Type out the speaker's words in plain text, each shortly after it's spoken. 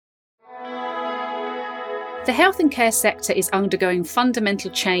The health and care sector is undergoing fundamental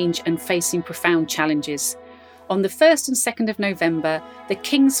change and facing profound challenges. On the 1st and 2nd of November, the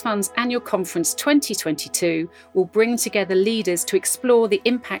King's Fund's annual conference 2022 will bring together leaders to explore the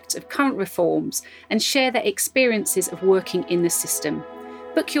impact of current reforms and share their experiences of working in the system.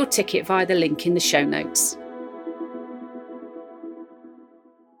 Book your ticket via the link in the show notes.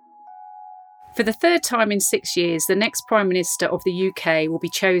 For the third time in 6 years, the next Prime Minister of the UK will be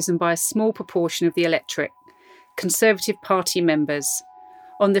chosen by a small proportion of the electorate, Conservative Party members.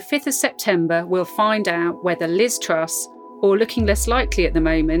 On the 5th of September, we'll find out whether Liz Truss, or looking less likely at the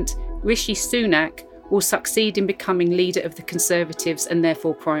moment, Rishi Sunak, will succeed in becoming leader of the Conservatives and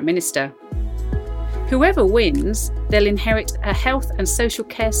therefore Prime Minister. Whoever wins, they'll inherit a health and social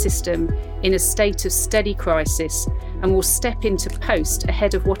care system in a state of steady crisis and will step into post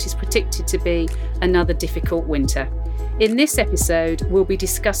ahead of what is predicted to be another difficult winter. In this episode, we'll be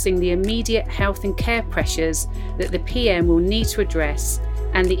discussing the immediate health and care pressures that the PM will need to address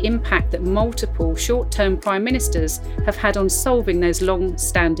and the impact that multiple short-term Prime Ministers have had on solving those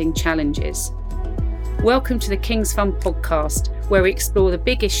long-standing challenges. Welcome to the King's Fund podcast, where we explore the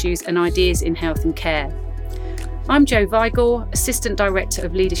big issues and ideas in health and care. I'm Jo Vigor, Assistant Director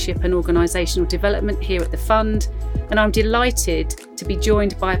of Leadership and Organisational Development here at the Fund, and I'm delighted to be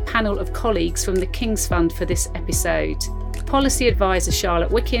joined by a panel of colleagues from the King's Fund for this episode. Policy Advisor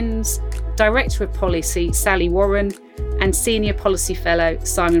Charlotte Wickens, Director of Policy Sally Warren, and Senior Policy Fellow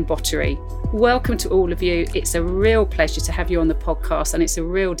Simon Bottery. Welcome to all of you. It's a real pleasure to have you on the podcast, and it's a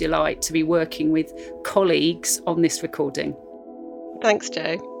real delight to be working with colleagues on this recording. Thanks,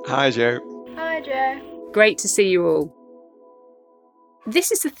 Jo. Hi, Jo. Hi, Jo. Great to see you all.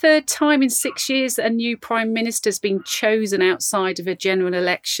 This is the third time in 6 years that a new Prime Minister's been chosen outside of a general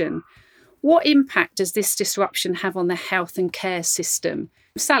election. What impact does this disruption have on the health and care system?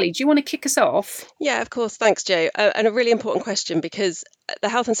 Sally, do you want to kick us off? Yeah, of course. Thanks, Jo. And a really important question, because the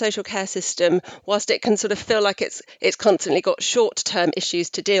health and social care system, whilst it can sort of feel like it's constantly got short-term issues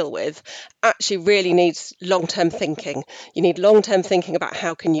to deal with, actually really needs long-term thinking. You need long-term thinking about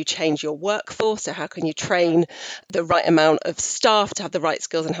how can you change your workforce, so how can you train the right amount of staff to have the right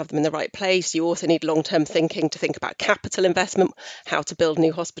skills and have them in the right place. You also need long-term thinking to think about capital investment, how to build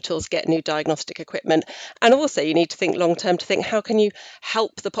new hospitals, get new diagnostic equipment. And also you need to think long-term to think how can you help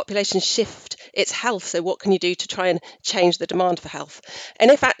the population shift its health. So what can you do to try and change the demand for health?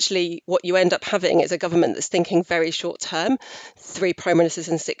 And if actually what you end up having is a government that's thinking very short term, 3 Prime Ministers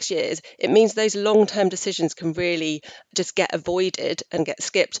in 6 years, it means those long-term decisions can really just get avoided and get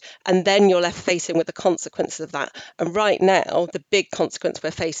skipped. And then you're left facing with the consequences of that. And right now, the big consequence we're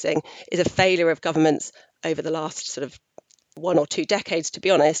facing is a failure of governments over the last sort of 1 or 2 decades, to be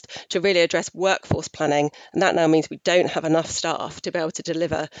honest, to really address workforce planning. And that now means we don't have enough staff to be able to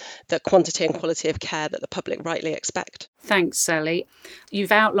deliver the quantity and quality of care that the public rightly expect. Thanks, Sally.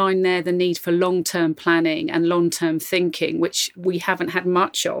 You've outlined there the need for long-term planning and long-term thinking, which we haven't had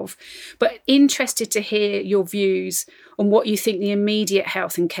much of. But interested to hear your views on what you think the immediate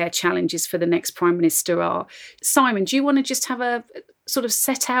health and care challenges for the next Prime Minister are. Simon, do you want to just have a sort of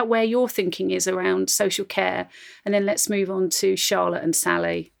set out where your thinking is around social care? And then let's move on to Charlotte and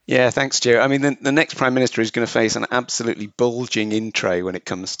Sally. Yeah, thanks, Jo. I mean, the next Prime Minister is going to face an absolutely bulging in tray when it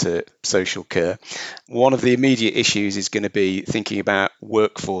comes to social care. One of the immediate issues is going to be thinking about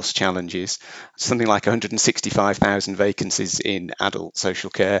workforce challenges, something like 165,000 vacancies in adult social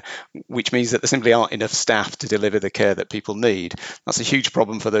care, which means that there simply aren't enough staff to deliver the care that people need. That's a huge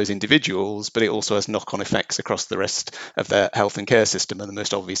problem for those individuals, but it also has knock-on effects across the rest of the health and care system. And the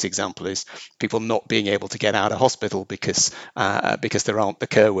most obvious example is people not being able to get out of hospital because there aren't the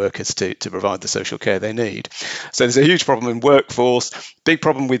care workers to provide the social care they need. So there's a huge problem in workforce, big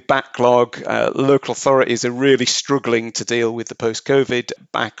problem with backlog. Local authorities are really struggling to deal with the post-COVID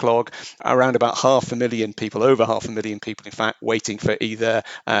backlog. Around about 500,000 people, over 500,000 people, in fact, waiting for either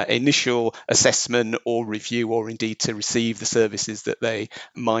initial assessment or review, or indeed to receive the services that they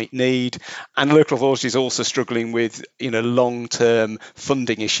might need. And local authorities also struggling with, long-term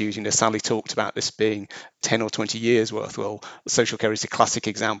funding issues. Sally talked about this being 10 or 20 years worth. Well, social care is a classic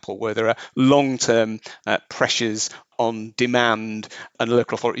example where there are long-term pressures on demand, and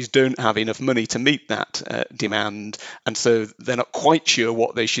local authorities don't have enough money to meet that demand, and so they're not quite sure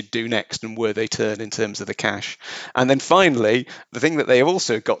what they should do next and where they turn in terms of the cash. And then finally, the thing that they have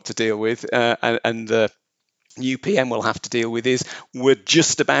also got to deal with, and new PM will have to deal with is we're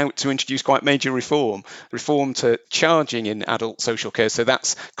just about to introduce quite major reform to charging in adult social care. So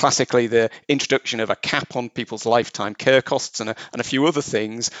that's classically the introduction of a cap on people's lifetime care costs and a few other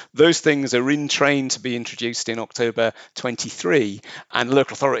things. Those things are in train to be introduced in October 23, and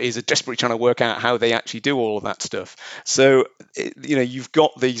local authorities are desperately trying to work out how they actually do all of that stuff. So, you've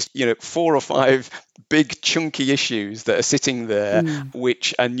got these, 4 or 5 big chunky issues that are sitting there,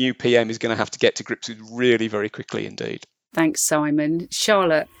 which a new PM is going to have to get to grips with really very quickly indeed. Thanks, Simon.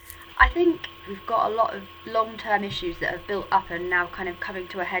 Charlotte? I think we've got a lot of long-term issues that have built up and now kind of coming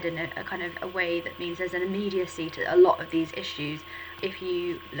to a head in a kind of a way that means there's an immediacy to a lot of these issues. If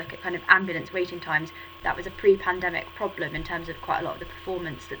you look at kind of ambulance waiting times, that was a pre-pandemic problem in terms of quite a lot of the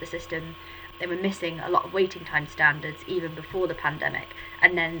performance that the system, they were missing a lot of waiting time standards even before the pandemic,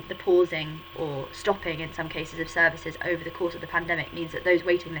 and then the pausing or stopping in some cases of services over the course of the pandemic means that those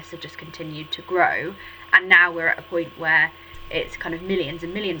waiting lists have just continued to grow, and now we're at a point where it's kind of millions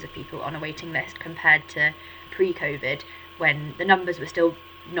and millions of people on a waiting list compared to pre-COVID, when the numbers were still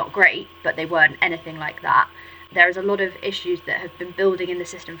not great, but they weren't anything like that. There's a lot of issues that have been building in the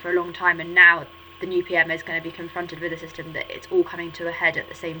system for a long time, and now the new PM is going to be confronted with a system that it's all coming to a head at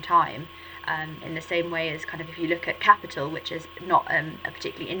the same time. In the same way as kind of if you look at Capital, which is not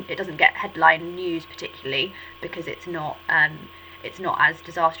it doesn't get headline news particularly because it's not as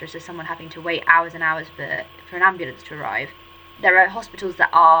disastrous as someone having to wait hours and hours for an ambulance to arrive. There are hospitals that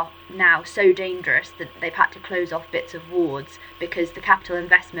are now so dangerous that they've had to close off bits of wards because the capital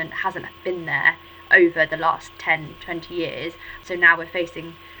investment hasn't been there over the last 10, 20 years. So now we're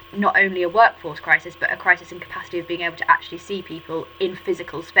facing not only a workforce crisis, but a crisis in capacity of being able to actually see people in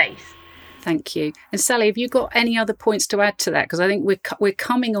physical space. Thank you. And Sally, have you got any other points to add to that? Because I think we're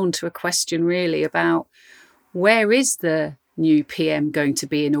coming on to a question really about where is the new PM going to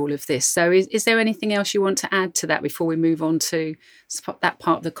be in all of this? So is there anything else you want to add to that before we move on to that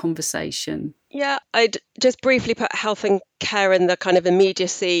part of the conversation? Yeah, I'd just briefly put health and care and the kind of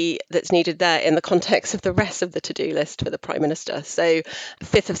immediacy that's needed there in the context of the rest of the to-do list for the Prime Minister. So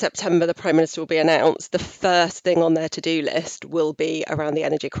 5th of September, the Prime Minister will be announced. The first thing on their to-do list will be around the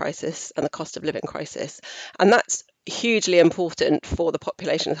energy crisis and the cost of living crisis. And that's hugely important for the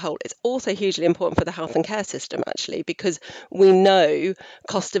population as a whole. It's also hugely important for the health and care system, actually, because we know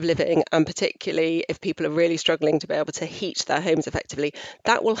cost of living, and particularly if people are really struggling to be able to heat their homes effectively,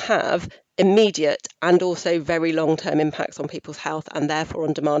 that will have immediate and also very long-term impacts on people's health and therefore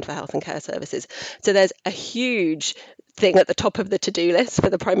on demand for health and care services. So there's a huge thing at the top of the to-do list for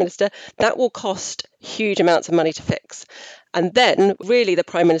the Prime Minister that will cost huge amounts of money to fix. And then really the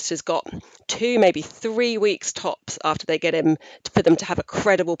Prime Minister's got 2, maybe 3 weeks tops after they get him for them to have a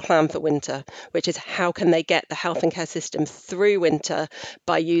credible plan for winter, which is how can they get the health and care system through winter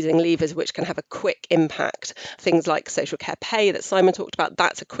by using levers which can have a quick impact. Things like social care pay that Simon talked about,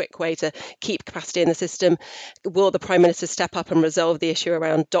 that's a quick way to keep capacity in the system. Will the Prime Minister step up and resolve the issue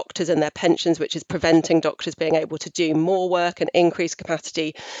around doctors and their pensions, which is preventing doctors being able to do more work and increase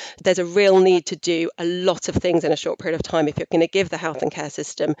capacity? There's a real need to do a lot of things in a short period of time if you're going to give the health and care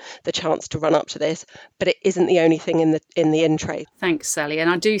system the chance to run up to this, but it isn't the only thing in the in tray. Thanks, Sally. And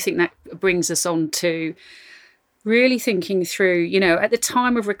I do think that brings us on to really thinking through, at the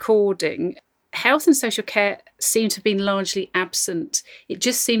time of recording, health and social care seem to have been largely absent. It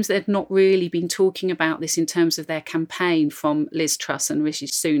just seems they've not really been talking about this in terms of their campaign from Liz Truss and Rishi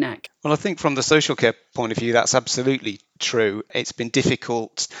Sunak. Well, I think from the social care point of view, that's absolutely true. It's been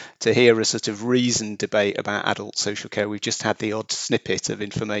difficult to hear a sort of reasoned debate about adult social care. We've just had the odd snippet of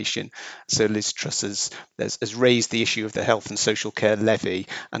information. So Liz Truss has raised the issue of the health and social care levy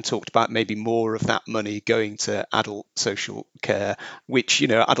and talked about maybe more of that money going to adult social care, which,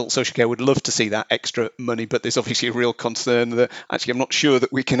 adult social care would love to see that extra money, but there's obviously a real concern that actually I'm not sure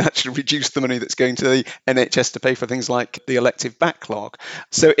that we can actually reduce the money that's going to the NHS to pay for things like the elective backlog.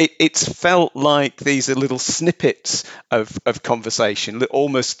 So it's felt like these are little snippets of conversation,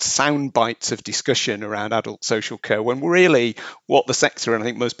 almost sound bites of discussion around adult social care, when really what the sector and I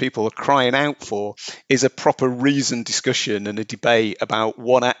think most people are crying out for is a proper reasoned discussion and a debate about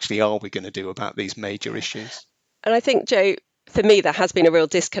what actually are we going to do about these major issues. And I think, Joe, for me, there has been a real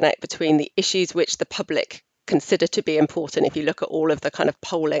disconnect between the issues which the public consider to be important. If you look at all of the kind of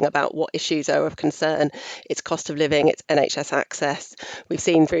polling about what issues are of concern, it's cost of living, it's NHS access. We've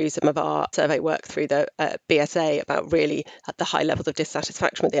seen through some of our survey work through the BSA about really at the high levels of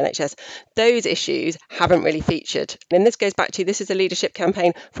dissatisfaction with the NHS. Those issues haven't really featured. And this goes back to, this is a leadership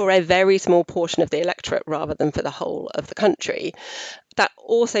campaign for a very small portion of the electorate rather than for the whole of the country. That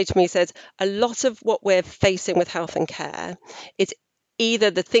also to me says a lot of what we're facing with health and care is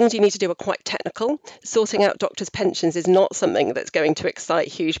either the things you need to do are quite technical. Sorting out doctors' pensions is not something that's going to excite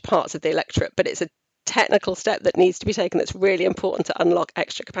huge parts of the electorate, but it's a technical step that needs to be taken that's really important to unlock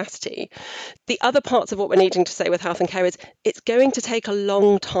extra capacity. The other parts of what we're needing to say with health and care is it's going to take a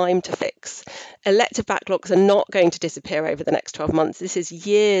long time to fix. Elective backlogs are not going to disappear over the next 12 months. This is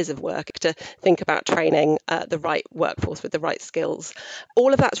years of work to think about training the right workforce with the right skills.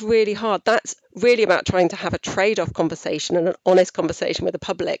 All of that's really hard. That's really about trying to have a trade-off conversation and an honest conversation with the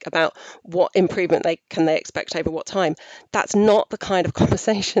public about what improvement they expect over what time. That's not the kind of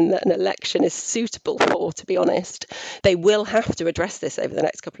conversation that an election is suitable for, to be honest. They will have to address this over the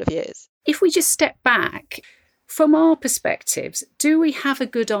next couple of years. If we just step back, from our perspectives, do we have a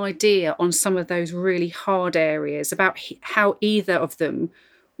good idea on some of those really hard areas about how either of them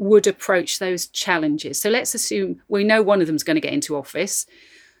would approach those challenges? So let's assume we know one of them's going to get into office.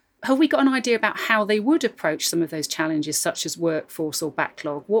 Have we got an idea about how they would approach some of those challenges, such as workforce or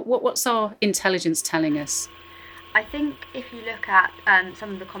backlog? What's our intelligence telling us? I think if you look at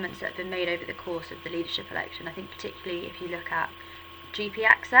some of the comments that have been made over the course of the leadership election, I think particularly if you look at GP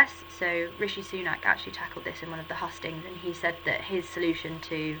access, so Rishi Sunak actually tackled this in one of the hustings, and he said that his solution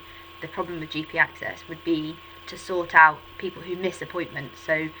to the problem with GP access would be to sort out people who miss appointments.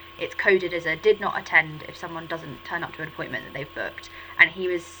 So it's coded as a did not attend if someone doesn't turn up to an appointment that they've booked. And he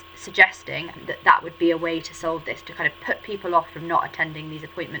was suggesting that that would be a way to solve this, to kind of put people off from not attending these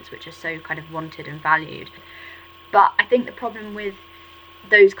appointments, which are so kind of wanted and valued. But I think the problem with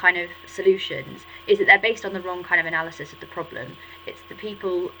those kind of solutions is that they're based on the wrong kind of analysis of the problem. It's the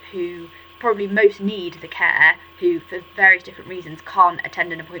people who probably most need the care who, for various different reasons, can't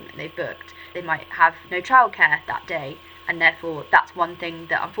attend an appointment they've booked. They might have no childcare that day, and therefore that's one thing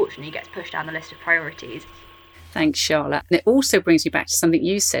that unfortunately gets pushed down the list of priorities. Thanks, Charlotte. And it also brings me back to something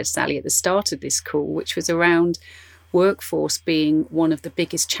you said, Sally, at the start of this call, which was around workforce being one of the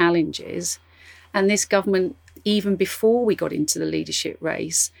biggest challenges. And this government, even before we got into the leadership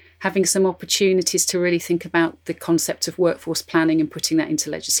race, having some opportunities to really think about the concept of workforce planning and putting that into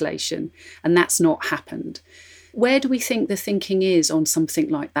legislation. And that's not happened. Where do we think the thinking is on something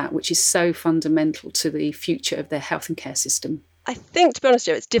like that, which is so fundamental to the future of the health and care system? I think, to be honest,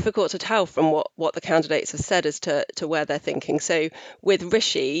 Jo, it's difficult to tell from what the candidates have said as to where they're thinking. So with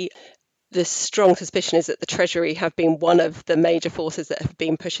Rishi, the strong suspicion is that the Treasury have been one of the major forces that have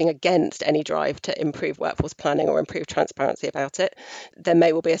been pushing against any drive to improve workforce planning or improve transparency about it. There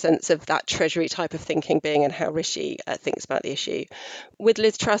may well be a sense of that Treasury type of thinking being in how Rishi thinks about the issue. With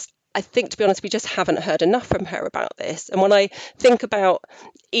Liz Truss, I think, to be honest, we just haven't heard enough from her about this. And when I think about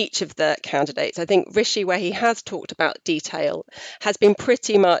each of the candidates, I think Rishi, where he has talked about detail, has been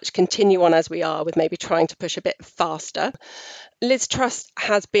pretty much continue on as we are, with maybe trying to push a bit faster. Liz Truss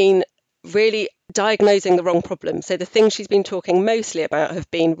has been really diagnosing the wrong problem. So the things she's been talking mostly about have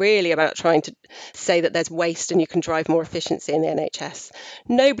been really about trying to say that there's waste and you can drive more efficiency in the NHS.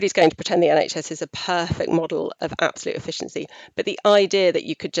 Nobody's going to pretend the NHS is a perfect model of absolute efficiency, but the idea that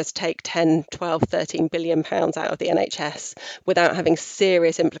you could just take 10, 12, 13 billion pounds out of the NHS without having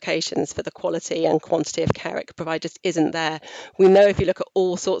serious implications for the quality and quantity of care it could provide just isn't there. We know if you look at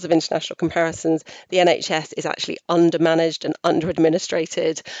all sorts of international comparisons, the NHS is actually undermanaged and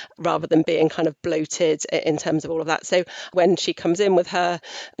under-administrated rather than being kind of bloated in terms of all of that. So when she comes in with her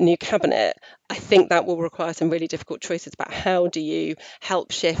new cabinet, I think that will require some really difficult choices about how do you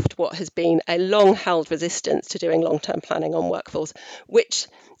help shift what has been a long-held resistance to doing long-term planning on workforce, which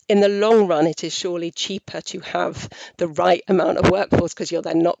in the long run, it is surely cheaper to have the right amount of workforce because you're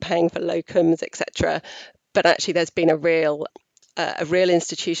then not paying for locums, etc. But actually, there's been a real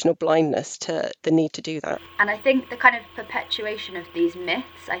institutional blindness to the need to do that. And I think the kind of perpetuation of these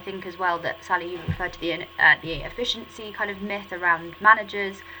myths, I think as well that, Sally, you referred to the efficiency kind of myth around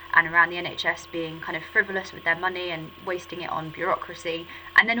managers and around the NHS being kind of frivolous with their money and wasting it on bureaucracy,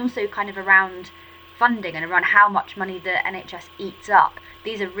 and then also kind of around funding and around how much money the NHS eats up.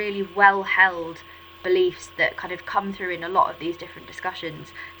 These are really well-held beliefs that kind of come through in a lot of these different discussions.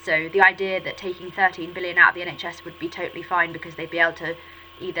 So the idea that taking 13 billion out of the NHS would be totally fine because they'd be able to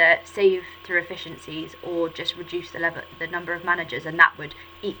either save through efficiencies or just reduce the number of managers, and that would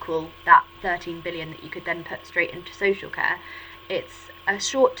equal that 13 billion that you could then put straight into social care. It's a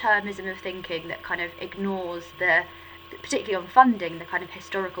short-termism of thinking that kind of ignores particularly on funding, the kind of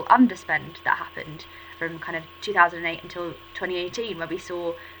historical underspend that happened from kind of 2008 until 2018, where we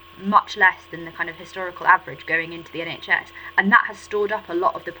saw much less than the kind of historical average going into the NHS, and that has stored up a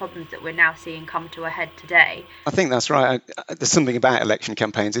lot of the problems that we're now seeing come to a head today. I think that's right. There's something about election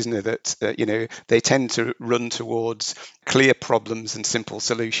campaigns, isn't there, that they tend to run towards clear problems and simple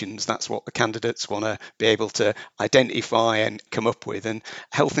solutions. That's what the candidates want to be able to identify and come up with. And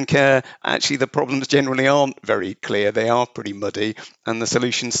health and care, actually, the problems generally aren't very clear. They are pretty muddy, and the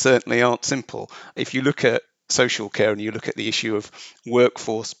solutions certainly aren't simple. If you look at social care and you look at the issue of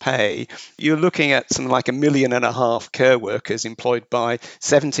workforce pay, you're looking at something like 1.5 million care workers employed by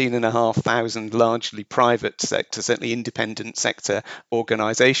 17,500 largely private sector, certainly independent sector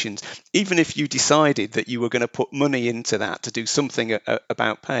organisations. Even if you decided that you were going to put money into that to do something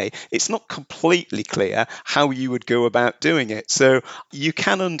about pay, it's not completely clear how you would go about doing it. So you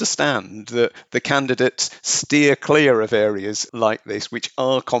can understand that the candidates steer clear of areas like this, which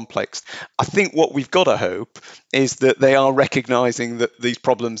are complex. I think what we've got to hope is that they are recognising that these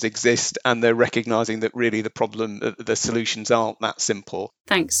problems exist, and they're recognising that really the solutions aren't that simple.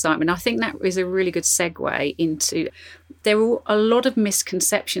 Thanks, Simon. I think that is a really good segue into, there are a lot of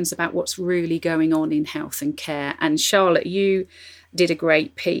misconceptions about what's really going on in health and care. And Charlotte, you did a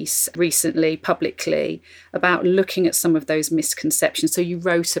great piece recently publicly about looking at some of those misconceptions. So you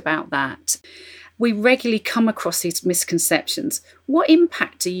wrote about that. We regularly come across these misconceptions. What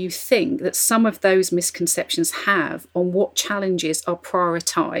impact do you think that some of those misconceptions have on what challenges are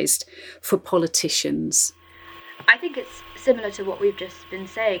prioritised for politicians? I think it's similar to what we've just been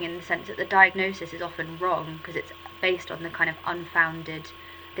saying, in the sense that the diagnosis is often wrong because it's based on the kind of unfounded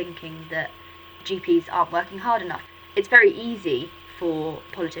thinking that GPs aren't working hard enough. It's very easy for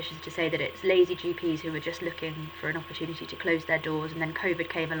politicians to say that it's lazy GPs who were just looking for an opportunity to close their doors, and then COVID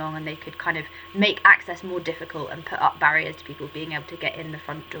came along and they could kind of make access more difficult and put up barriers to people being able to get in the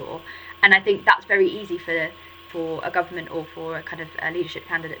front door. And I think that's very easy for a government or for a kind of a leadership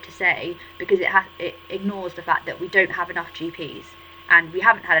candidate to say, because it ignores the fact that we don't have enough GPs. And we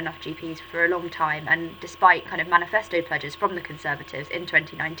haven't had enough GPs for a long time, and despite kind of manifesto pledges from the Conservatives in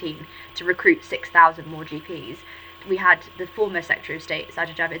 2019 to recruit 6,000 more GPs, we had the former Secretary of State,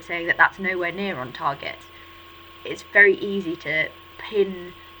 Sajid Javid, saying that that's nowhere near on target. It's very easy to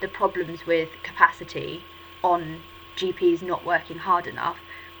pin the problems with capacity on GPs not working hard enough,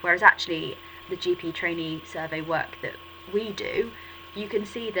 whereas actually the GP trainee survey work that we do, you can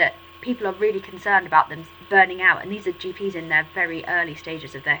see that people are really concerned about them burning out, and these are GPs in their very early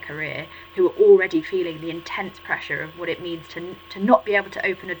stages of their career who are already feeling the intense pressure of what it means to not be able to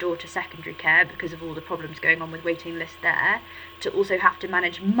open a door to secondary care because of all the problems going on with waiting lists there, to also have to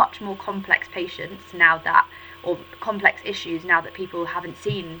manage much more complex patients or complex issues now that people haven't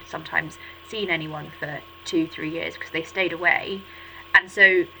sometimes seen anyone for 2-3 years because they stayed away. And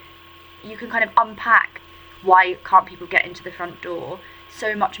so you can kind of unpack why can't people get into the front door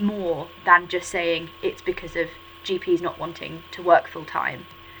so much more than just saying it's because of GPs not wanting to work full time.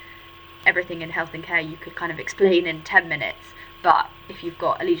 Everything in health and care you could kind of explain in 10 minutes, but if you've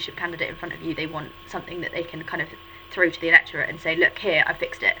got a leadership candidate in front of you, they want something that they can kind of throw to the electorate and say, look, here, I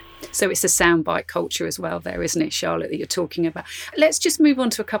fixed it. So it's a soundbite culture as well there, isn't it, Charlotte, that you're talking about? Let's just move on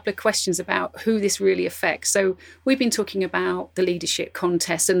to a couple of questions about who this really affects. So we've been talking about the leadership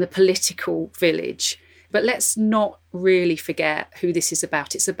contest and the political village, but let's not really forget who this is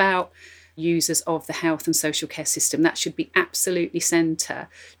about. It's about users of the health and social care system. That should be absolutely centre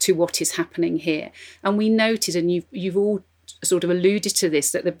to what is happening here. And we noted, and you've all sort of alluded to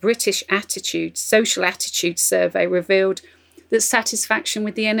this, that the British social attitude survey revealed that satisfaction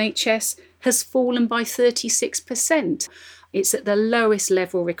with the NHS has fallen by 36%. It's at the lowest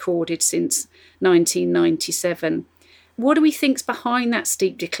level recorded since 1997. What do we think's behind that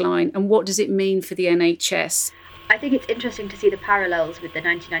steep decline, and what does it mean for the NHS? I think it's interesting to see the parallels with the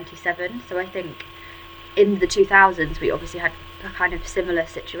 1997. So I think in the 2000s we obviously had a kind of similar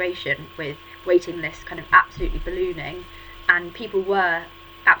situation with waiting lists kind of absolutely ballooning, and people were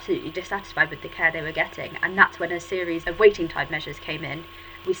absolutely dissatisfied with the care they were getting, and that's when a series of waiting time measures came in.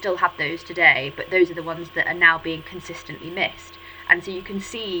 We still have those today, but those are the ones that are now being consistently missed. And so you can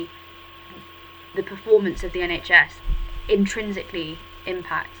see the performance of the NHS intrinsically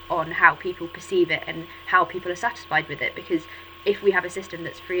impacts on how people perceive it and how people are satisfied with it, because if we have a system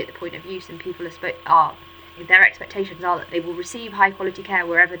that's free at the point of use and people their expectations are that they will receive high quality care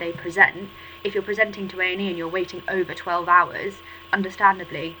wherever they present. If you're presenting to A&E and you're waiting over 12 hours,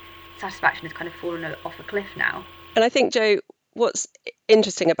 understandably, satisfaction has kind of fallen off a cliff now. And I think, Jo, what's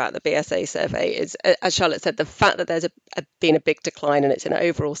interesting about the BSA survey is, as Charlotte said, the fact that there's been a big decline, and it's in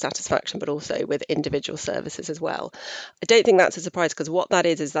overall satisfaction, but also with individual services as well. I don't think that's a surprise, because what that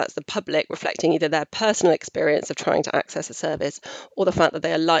is that's the public reflecting either their personal experience of trying to access a service, or the fact that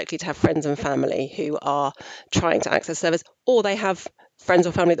they are likely to have friends and family who are trying to access service, or they have friends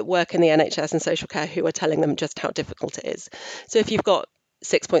or family that work in the NHS and social care who are telling them just how difficult it is. So if you've got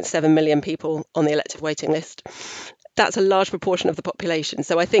 6.7 million people on the elective waiting list, that's a large proportion of the population.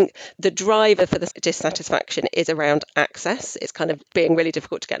 So I think the driver for the dissatisfaction is around access. It's kind of being really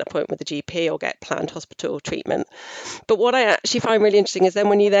difficult to get an appointment with the GP or get planned hospital treatment. But what I actually find really interesting is then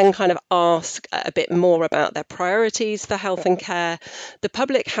when you then kind of ask a bit more about their priorities for health and care, the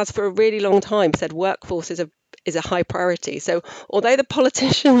public has for a really long time said workforce is a high priority. So although the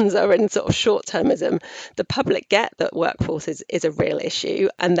politicians are in sort of short-termism, the public get that workforce is a real issue,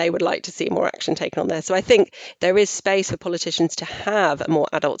 and they would like to see more action taken on there. So I think there is space for politicians to have a more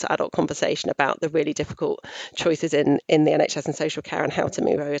adult-to-adult conversation about the really difficult choices in the NHS and social care and how to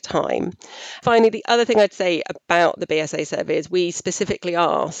move over time. Finally, the other thing I'd say about the BSA survey is we specifically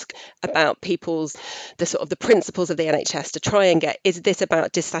ask about the principles of the NHS to try and get, is this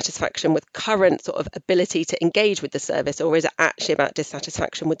about dissatisfaction with current sort of ability to engage with the service, or is it actually about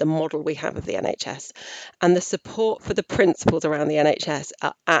dissatisfaction with the model we have of the NHS? And the support for the principles around the NHS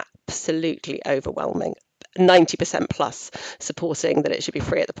are absolutely overwhelming. 90% plus supporting that it should be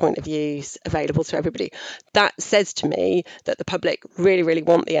free at the point of use, available to everybody. That says to me that the public really, really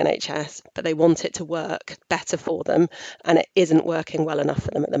want the NHS, but they want it to work better for them, and it isn't working well enough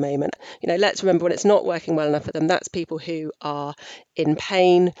for them at the moment. Let's remember, when it's not working well enough for them, that's people who are in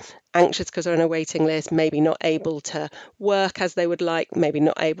pain, anxious because they're on a waiting list, maybe not able to work as they would like, maybe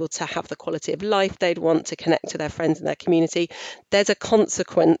not able to have the quality of life they'd want to connect to their friends and their community. There's a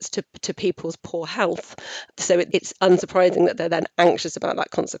consequence to people's poor health. So it's unsurprising that they're then anxious about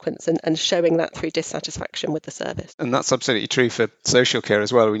that consequence and showing that through dissatisfaction with the service. And that's absolutely true for social care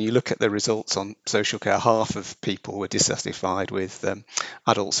as well. When you look at the results on social care, half of people were dissatisfied with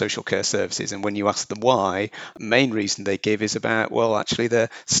adult social care services. And when you ask them why, the main reason they give is about, well, actually the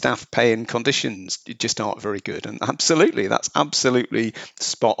staff pay and conditions just aren't very good. And that's absolutely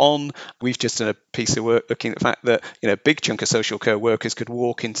spot on. We've just done a piece of work looking at the fact that a big chunk of social care workers could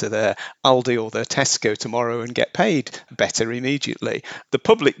walk into their Aldi or their Tesco tomorrow and get paid better immediately. The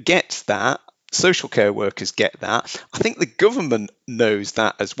public gets that. Social care workers get that. I think the government knows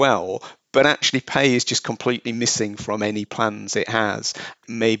that as well, but actually pay is just completely missing from any plans it has.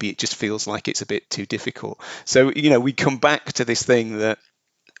 Maybe it just feels like it's a bit too difficult. So, we come back to this thing that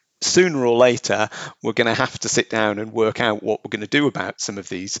sooner or later, we're going to have to sit down and work out what we're going to do about some of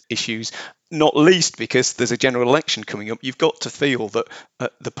these issues, not least because there's a general election coming up. You've got to feel that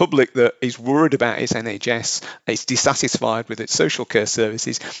the public that is worried about its NHS, is dissatisfied with its social care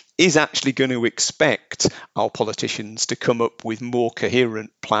services, is actually going to expect our politicians to come up with more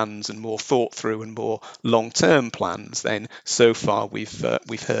coherent plans and more thought through and more long-term plans than so far we've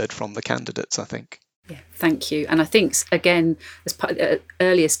heard from the candidates, I think. Yeah, thank you. And I think, again, as part of the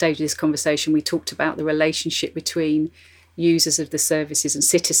earlier stage of this conversation, we talked about the relationship between users of the services and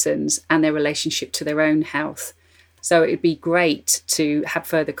citizens and their relationship to their own health. So it'd be great to have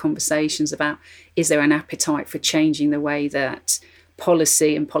further conversations about, is there an appetite for changing the way that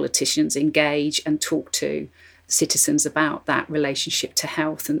policy and politicians engage and talk to citizens about that relationship to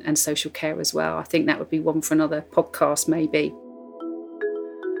health and social care as well. I think that would be one for another podcast, maybe.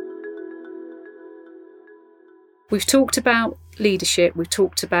 We've talked about leadership, we've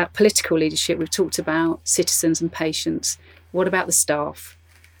talked about political leadership, we've talked about citizens and patients. What about the staff?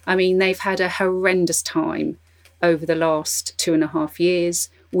 I mean, they've had a horrendous time over the last 2.5 years.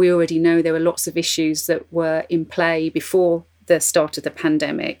 We already know there were lots of issues that were in play before the start of the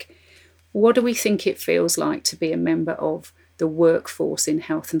pandemic. What do we think it feels like to be a member of the workforce in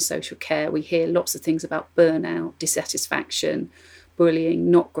health and social care? We hear lots of things about burnout, dissatisfaction, bullying,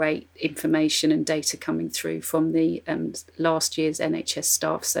 not great information and data coming through from the last year's NHS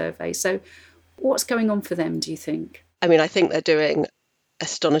staff survey. So what's going on for them, do you think? I mean, I think they're doing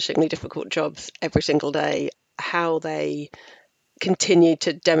astonishingly difficult jobs every single day. How they continue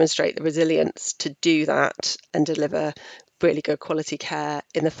to demonstrate the resilience to do that and deliver really good quality care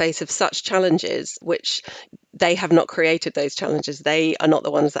in the face of such challenges, which they have not created those challenges. They are not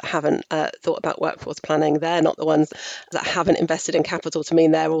the ones that haven't thought about workforce planning. They're not the ones that haven't invested in capital to mean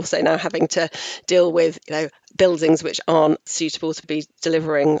they're also now having to deal with, buildings which aren't suitable to be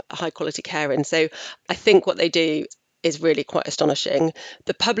delivering high quality care in. So I think what they do is really quite astonishing.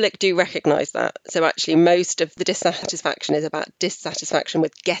 The public do recognise that. So actually most of the dissatisfaction is about dissatisfaction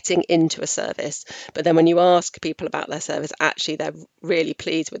with getting into a service. But then when you ask people about their service, actually they're really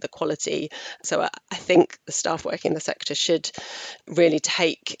pleased with the quality. So I think the staff working in the sector should really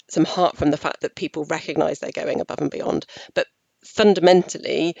take some heart from the fact that people recognise they're going above and beyond. But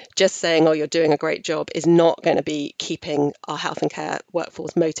fundamentally, just saying, oh, you're doing a great job is not going to be keeping our health and care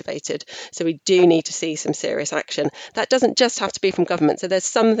workforce motivated. So we do need to see some serious action. That doesn't just have to be from government. So there's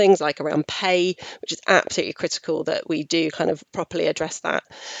some things like around pay, which is absolutely critical that we do kind of properly address that.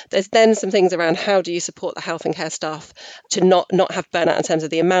 There's then some things around how do you support the health and care staff to not have burnout in terms of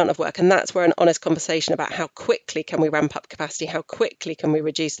the amount of work. And that's where an honest conversation about how quickly can we ramp up capacity, how quickly can we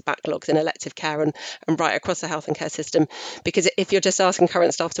reduce the backlogs in elective care and right across the health and care system. Because if you're just asking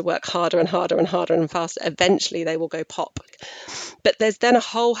current staff to work harder and harder and harder and faster, eventually they will go pop. But there's then a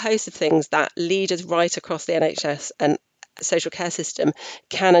whole host of things that leaders right across the NHS and social care system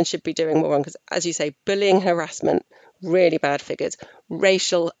can and should be doing more on. Because as you say, bullying, harassment, really bad figures.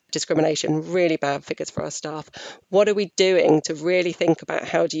 Racial discrimination, really bad figures for our staff. What are we doing to really think about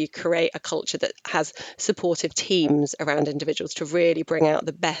how do you create a culture that has supportive teams around individuals to really bring out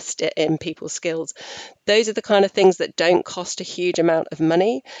the best in people's skills? Those are the kind of things that don't cost a huge amount of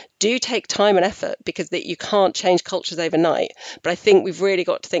money, do take time and effort, because you can't change cultures overnight. But I think we've really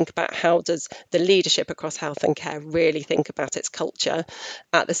got to think about how does the leadership across health and care really think about its culture,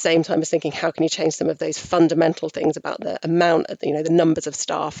 at the same time as thinking how can you change some of those fundamental things about the amount of, the numbers of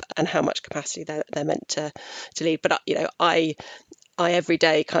staff and how much capacity they're meant to lead. But I every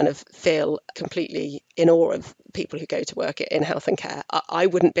day kind of feel completely in awe of people who go to work in health and care. I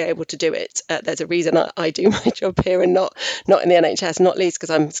wouldn't be able to do it. There's a reason I do my job here and not in the NHS, not least because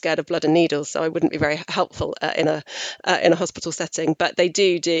I'm scared of blood and needles, so I wouldn't be very helpful in a hospital setting. But they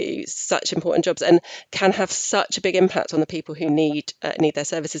do such important jobs and can have such a big impact on the people who need their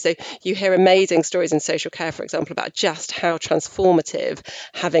services. So you hear amazing stories in social care, for example, about just how transformative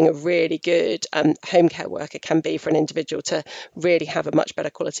having a really good home care worker can be for an individual to really have a much better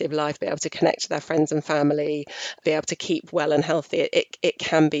quality of life, be able to connect to their friends and family, be able to keep well and healthy. It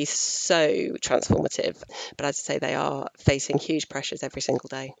can be so transformative. But as I say, they are facing huge pressures every single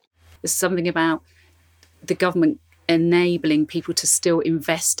day. There's something about the government enabling people to still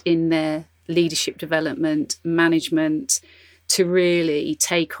invest in their leadership development, management, to really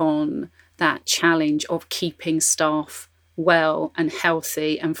take on that challenge of keeping staff well and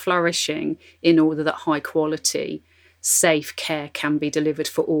healthy and flourishing in order that high quality, safe care can be delivered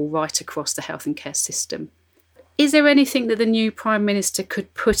for all right across the health and care system. Is there anything that the new Prime Minister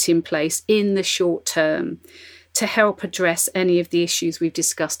could put in place in the short term to help address any of the issues we've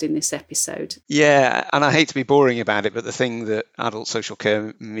discussed in this episode? Yeah, and I hate to be boring about it, but the thing that adult social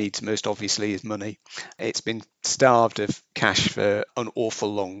care needs most obviously is money. It's been starved of cash for an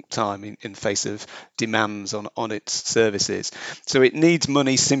awful long time in face of demands on its services. So it needs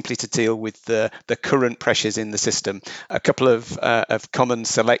money simply to deal with the current pressures in the system. A couple of Common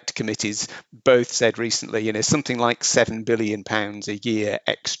Select committees both said recently, something like £7 billion a year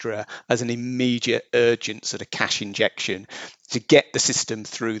extra as an immediate, urgent sort of cash injection to get the system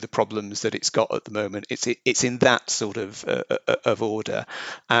through the problems that it's got at the moment. It's in that sort of order.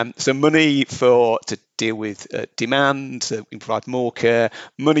 So money to deal with demand, so we can provide more care,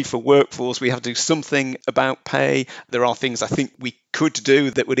 money for workforce. We have to do something about pay. There are things I think we could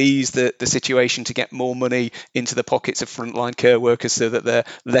do that would ease the situation to get more money into the pockets of frontline care workers so that they're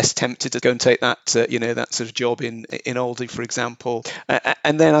less tempted to go and take that that sort of job in Aldi, for example.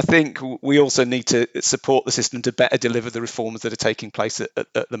 And then I think we also need to support the system to better deliver the reforms that are taking place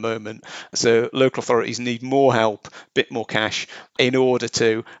at the moment. So local authorities need more help, a bit more cash in order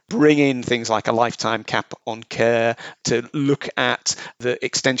to bring in things like a lifetime cap on care, to look at the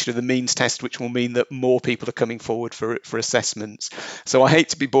extension of the means test, which will mean that more people are coming forward for assessments. So I hate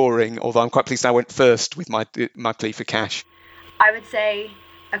to be boring, although I'm quite pleased I went first with my plea for cash. I would say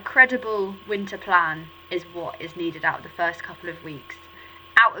a credible winter plan is what is needed out of the first couple of weeks.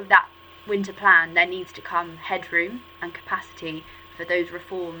 Out of that winter plan, there needs to come headroom and capacity for those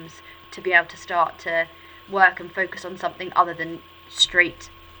reforms to be able to start to work and focus on something other than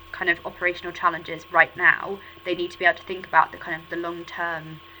straight kind of operational challenges right now. They need to be able to think about the kind of the long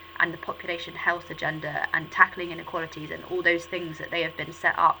term and the population health agenda and tackling inequalities and all those things that they have been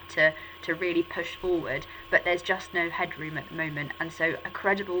set up to really push forward, but there's just no headroom at the moment. And so a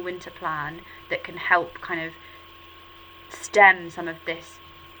credible winter plan that can help kind of stem some of this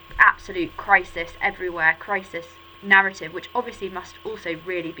absolute crisis everywhere, crisis narrative, which obviously must also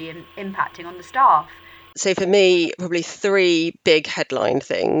really be impacting on the staff. So for me, probably three big headline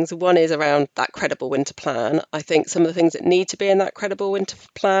things. One is around that credible winter plan. I think some of the things that need to be in that credible winter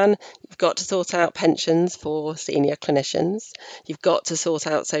plan, you've got to sort out pensions for senior clinicians. You've got to sort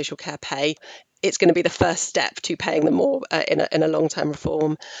out social care pay. It's going to be the first step to paying them more in a long-term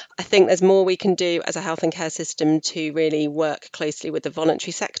reform. I think there's more we can do as a health and care system to really work closely with the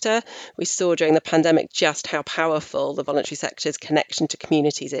voluntary sector. We saw during the pandemic just how powerful the voluntary sector's connection to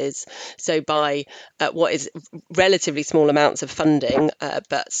communities is. So by what is relatively small amounts of funding,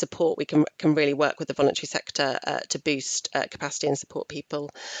 but support, we can really work with the voluntary sector to boost capacity and support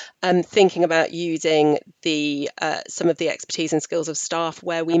people. Thinking about using some of the expertise and skills of staff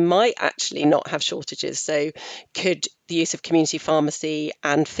where we might actually not have shortages. So could the use of community pharmacy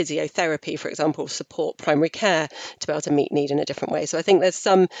and physiotherapy, for example, support primary care to be able to meet need in a different way? So I think there's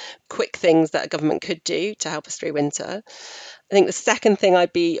some quick things that a government could do to help us through winter. I think the second thing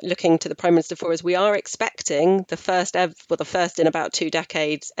I'd be looking to the Prime Minister for is we are expecting the first in about 2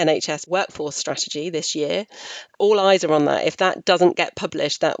 decades NHS workforce strategy this year. All eyes are on that. If that doesn't get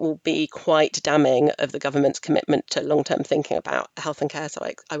published, that will be quite damning of the government's commitment to long-term thinking about health and care. So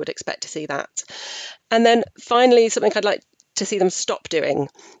I would expect to see that. And then finally, something I'd like to see them stop doing.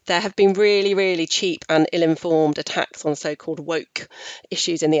 There have been really, really cheap and ill-informed attacks on so-called woke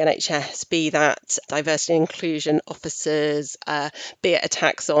issues in the NHS, be that diversity and inclusion officers, be it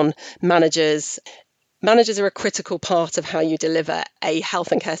attacks on managers. Managers are a critical part of how you deliver a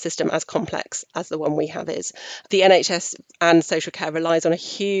health and care system as complex as the one we have is. The NHS and social care relies on a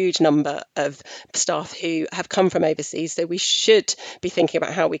huge number of staff who have come from overseas, so we should be thinking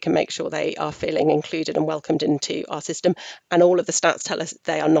about how we can make sure they are feeling included and welcomed into our system, and all of the stats tell us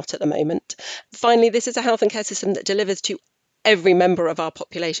they are not at the moment. Finally, this is a health and care system that delivers to every member of our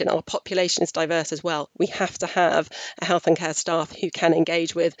population. Our population is diverse as well. We have to have a health and care staff who can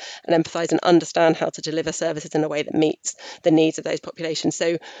engage with and empathise and understand how to deliver services in a way that meets the needs of those populations.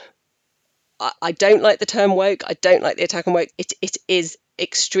 So I don't like the term woke. I don't like the attack on woke. It is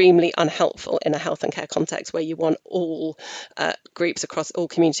extremely unhelpful in a health and care context where you want all groups across all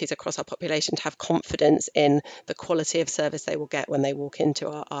communities across our population to have confidence in the quality of service they will get when they walk into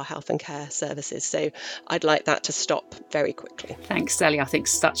our health and care services. So I'd like that to stop very quickly. Thanks, Sally. I think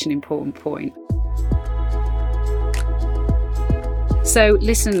such an important point. So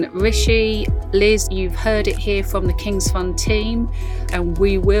listen, Rishi, Liz, you've heard it here from the King's Fund team, and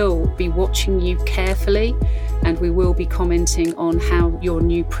we will be watching you carefully, and we will be commenting on how your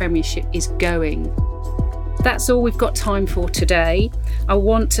new premiership is going. That's all we've got time for today. I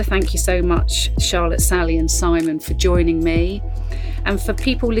want to thank you so much, Charlotte, Sally and Simon, for joining me. And for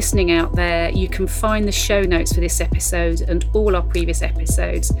people listening out there, you can find the show notes for this episode and all our previous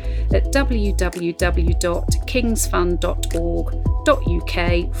episodes at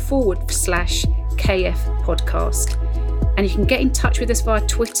www.kingsfund.org.uk/KF podcast. And you can get in touch with us via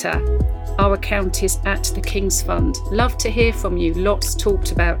Twitter. Our account is @the-Kings-Fund. Love to hear from you. Lots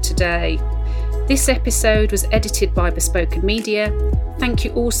talked about today. This episode was edited by Bespoken Media. Thank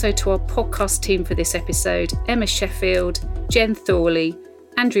you also to our podcast team for this episode: Emma Sheffield, Jen Thorley,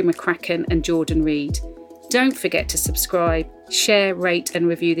 Andrew McCracken and Jordan Reed. Don't forget to subscribe, share, rate and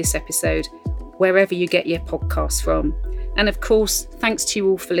review this episode wherever you get your podcasts from. And of course, thanks to you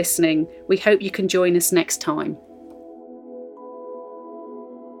all for listening. We hope you can join us next time.